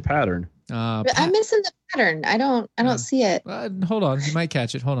definitely a pattern. But I'm missing the pattern. I don't see it. Hold on. You might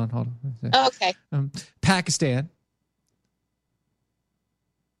catch it. Hold on. Oh, okay. Pakistan,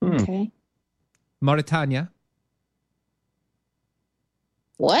 Okay. Mauritania.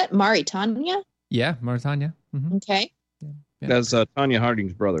 What? Mauritania? Yeah, Mauritania. Mhm. Okay. That's Tanya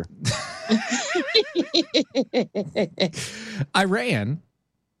Harding's brother. Iran.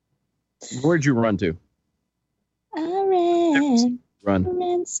 Where'd you run to? I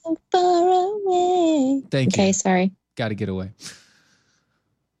ran so far away. Thank Okay, you. sorry. Got to get away.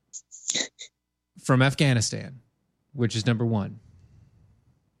 From Afghanistan, which is number 1.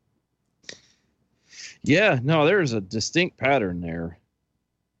 Yeah, no, there's a distinct pattern there.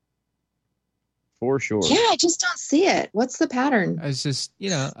 For sure. Yeah, I just don't see it. What's the pattern? It's just,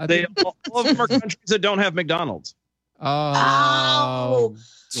 All of them are countries that don't have McDonald's. Oh,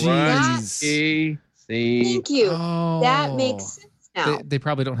 Right. jeez. See? Thank you. That makes sense now. They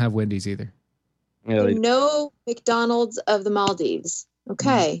probably don't have Wendy's either. Yeah, they- No McDonald's of the Maldives.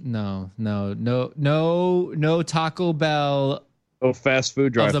 Okay. No Taco Bell Oh, fast food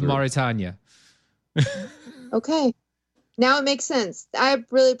of drive. the Mauritania. Okay. Now it makes sense. I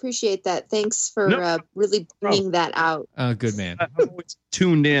really appreciate that. Thanks for really bringing that out. Oh, good man. I'm always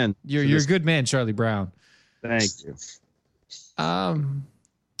tuned in. You're a good man, Charlie Brown. Thank you.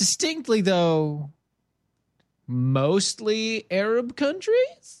 Distinctly though, mostly Arab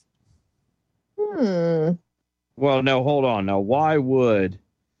countries. Well, no, hold on. Now, why would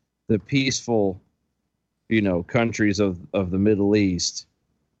the peaceful, countries of the Middle East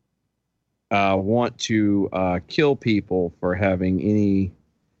want to kill people for having any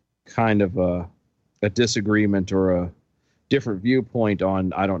kind of a disagreement or a different viewpoint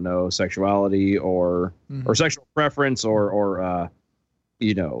on, I don't know, sexuality or sexual preference or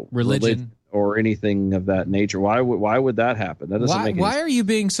religion or anything of that nature. Why would that happen? That doesn't make any sense. Why are you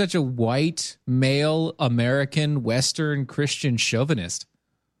being such a white, male, American, Western, Christian chauvinist?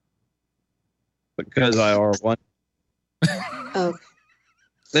 Because I are one. Oh.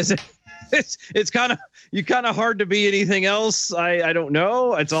 It's kind of hard to be anything else. I don't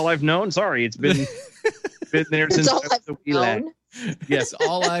know. It's all I've known. Sorry, it's been there since all I've known. Yes,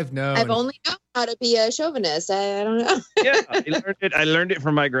 all I've known. I've only known how to be a chauvinist. I don't know. Yeah, I learned it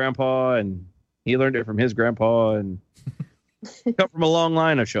from my grandpa, and he learned it from his grandpa, and come from a long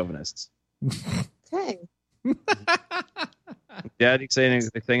line of chauvinists. Okay. Daddy saying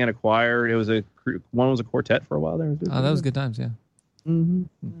a thing in a choir. One was a quartet for a while there. Oh, that was good times. Yeah.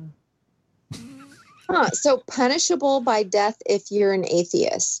 Mm-hmm. So punishable by death if you're an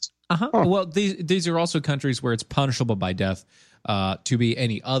atheist. Well, these are also countries where it's punishable by death to be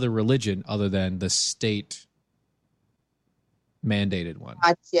any other religion other than the state mandated one.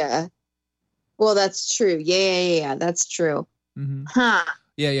 Gotcha. Well, that's true. Yeah, that's true. Mm-hmm. Huh.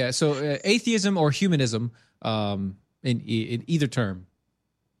 Yeah. So atheism or humanism, in either term,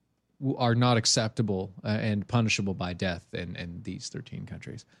 are not acceptable and punishable by death in these 13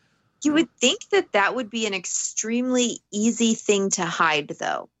 countries. You would think that would be an extremely easy thing to hide,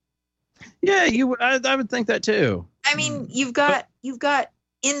 though. Yeah, I would think that too. I mean, you've got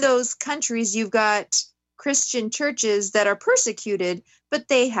in those countries, you've got Christian churches that are persecuted, but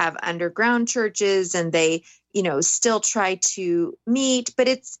they have underground churches and they, still try to meet, but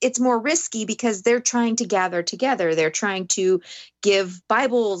it's more risky because they're trying to gather together. They're trying to give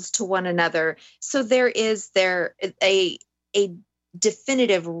Bibles to one another. So there is a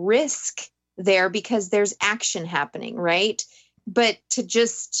definitive risk there because there's action happening, right? But to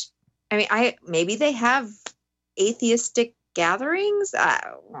just, maybe they have atheistic gatherings. I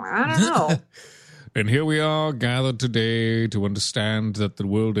don't know. And here we are gathered today to understand that the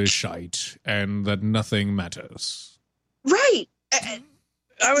world is shite and that nothing matters. Right.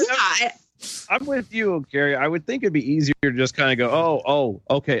 I'm with you, Gary. I would think it'd be easier to just kind of go,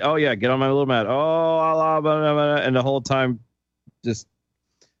 okay. Oh, yeah, get on my little mat. Oh, Allah, blah, blah, blah, and the whole time just,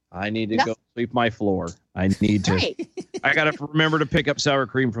 I need to go sweep my floor. I need to. Right. I got to remember to pick up sour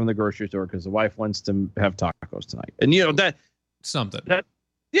cream from the grocery store because the wife wants to have tacos tonight. And, that. Something.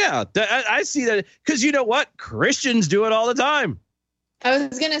 I see that because you know what? Christians do it all the time. I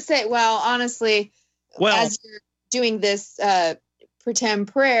was going to say, well, honestly, as you're doing this pretend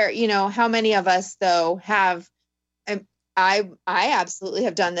prayer, how many of us, though, have I absolutely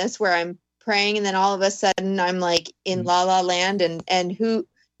have done this where I'm praying and then all of a sudden I'm like in la la land and who,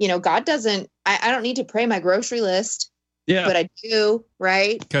 God doesn't, I don't need to pray my grocery list. Yeah. But I do,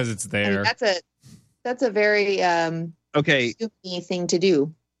 right? Because it's there. That's a very thing to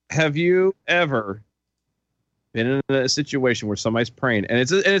do. Have you ever been in a situation where somebody's praying and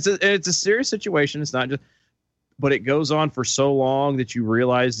it's a serious situation? It's not just, but it goes on for so long that you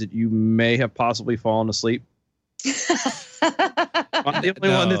realize that you may have possibly fallen asleep? I'm the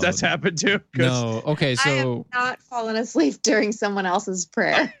only one that's happened to. No. Okay, so I have not fallen asleep during someone else's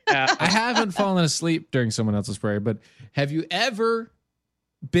prayer. I haven't fallen asleep during someone else's prayer, but have you ever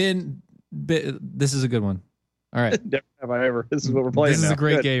been this is a good one. All right. Never have I ever. This is what we're playing. This is now. a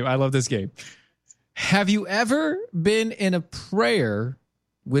great game. I love this game. Have you ever been in a prayer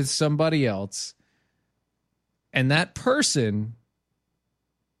with somebody else and that person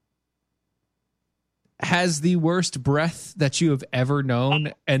has the worst breath that you have ever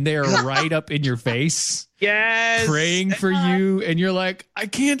known and they are right up in your face? Yes. Praying for you and you're like, I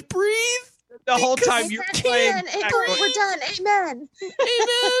can't breathe. The whole time you're praying. We're done. Amen.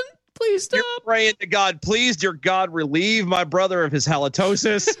 Amen. Please stop. You're praying to God, please, dear God, relieve my brother of his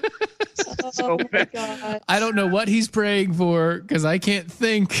halitosis. Oh my God. I don't know what he's praying for because I can't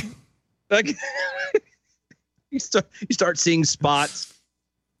think. You start seeing spots.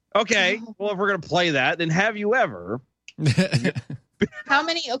 Okay, well, if we're going to play that, then have you ever? How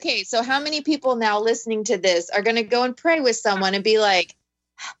many people now listening to this are going to go and pray with someone and be like,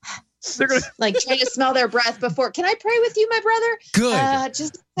 they're gonna like trying to smell their breath before. Can I pray with you, my brother? Good.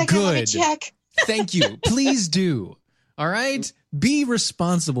 Just a second. Let me check. Thank you. Please do. All right. Be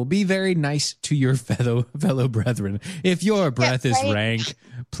responsible. Be very nice to your fellow brethren. If your breath is rank,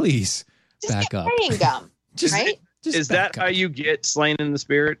 please back up. Praying gum. Right? Is that how you get slain in the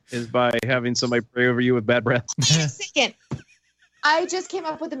spirit? Is by having somebody pray over you with bad breath? Wait a second. I just came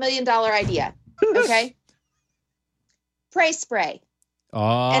up with $1 million idea. Okay. Pray spray.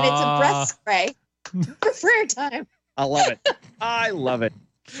 Oh. And it's a breath spray for prayer time. I love it. I love it.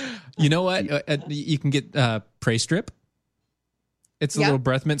 You know what? You can get Pray Strip. It's the little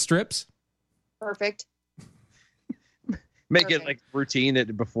breath mint strips. Perfect. Make it like routine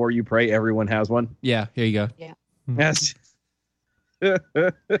that before you pray, everyone has one. Yeah, here you go. Yeah. Yes.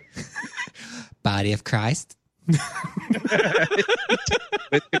 Body of Christ.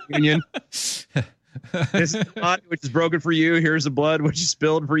 With communion. This is the body which is broken for you. Here's the blood which is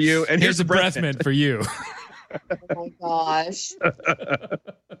spilled for you. And here's the breath mint for you. Oh my gosh.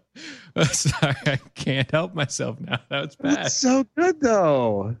 Sorry, I can't help myself now. That was bad. That's so good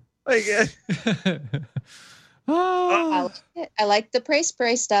though. Like, I like it. I like the pray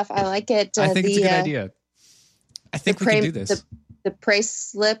spray stuff. I like it. I think it's a good idea. I think we can do this. The pray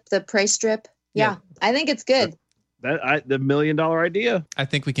slip, the pray strip. Yeah, I think it's good. The $1 million idea. I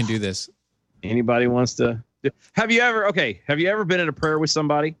think we can do this. Anybody wants to? Have you ever been in a prayer with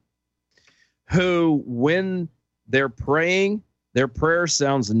somebody who, when they're praying, their prayer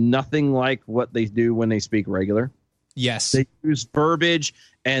sounds nothing like what they do when they speak regular? Yes. They use verbiage,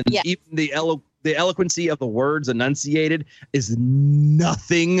 and even the eloquency of the words enunciated is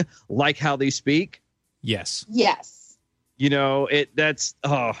nothing like how they speak. Yes. Yes. You know, those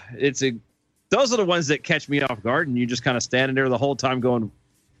are the ones that catch me off guard, and you just kind of standing there the whole time going,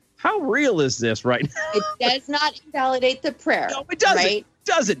 how real is this right now? It does not invalidate the prayer. No, it doesn't. Right?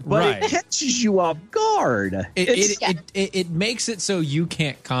 Doesn't, but it catches you off guard. It makes it so you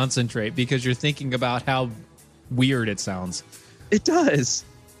can't concentrate because you're thinking about how weird it sounds. It does.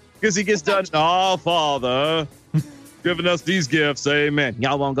 Because he gets done, oh, Father, giving us these gifts, amen.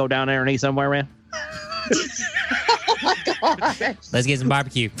 Y'all want to go down there and eat somewhere, man? Oh my gosh. Let's get some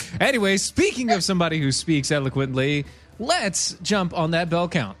barbecue. Anyway, speaking of somebody who speaks eloquently, let's jump on that bell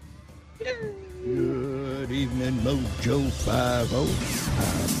count. Good evening, Mojo 50.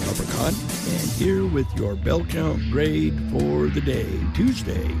 I'm Leprechaun, and here with your bell count grade for the day,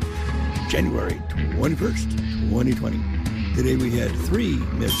 Tuesday, January 21st, 2020. Today we had 3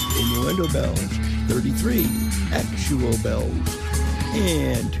 missed innuendo bells, 33 actual bells,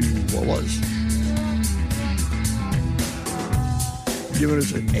 and 2 wallas. Giving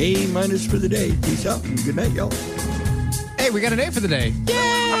us an A- for the day. Peace out and good night, y'all. Hey, we got an A for the day.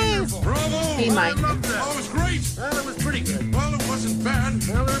 Yay! Bravo! B-. Oh, it was great. Well, it was pretty good. Well, it wasn't bad.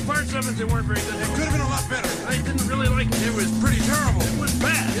 Well, there were parts of it that weren't very good. It could have been a lot better. I didn't really like it. It was pretty terrible. It was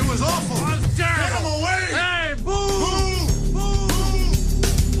bad. It was awful. It was terrible. Get him away! Hey, boo!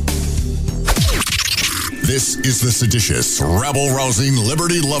 This is the seditious, rabble-rousing,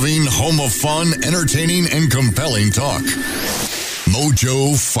 liberty-loving, home of fun, entertaining, and compelling talk.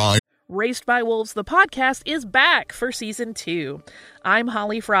 Mojo 5. Raised by Wolves, the podcast, is back for Season 2. I'm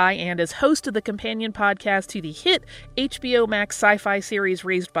Holly Fry, and as host of the companion podcast to the hit HBO Max sci-fi series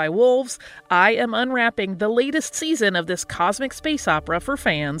Raised by Wolves, I am unwrapping the latest season of this cosmic space opera for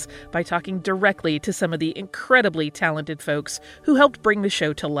fans by talking directly to some of the incredibly talented folks who helped bring the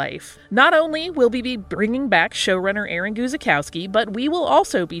show to life. Not only will we be bringing back showrunner Aaron Guzikowski, but we will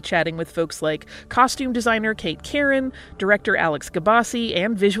also be chatting with folks like costume designer Kate Karen, director Alex Gabassi,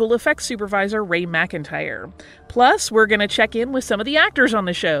 and visual effects supervisor Ray McIntyre. Plus, we're going to check in with some of the actors on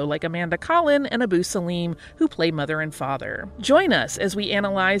the show, like Amanda Collin and Abu Salim, who play mother and father. Join us as we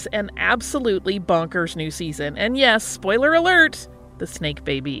analyze an absolutely bonkers new season. And yes, spoiler alert, the snake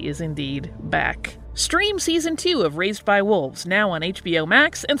baby is indeed back. Stream Season 2 of Raised by Wolves now on HBO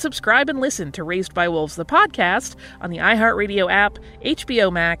Max, and subscribe and listen to Raised by Wolves, the podcast, on the iHeartRadio app,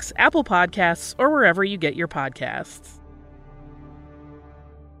 HBO Max, Apple Podcasts, or wherever you get your podcasts.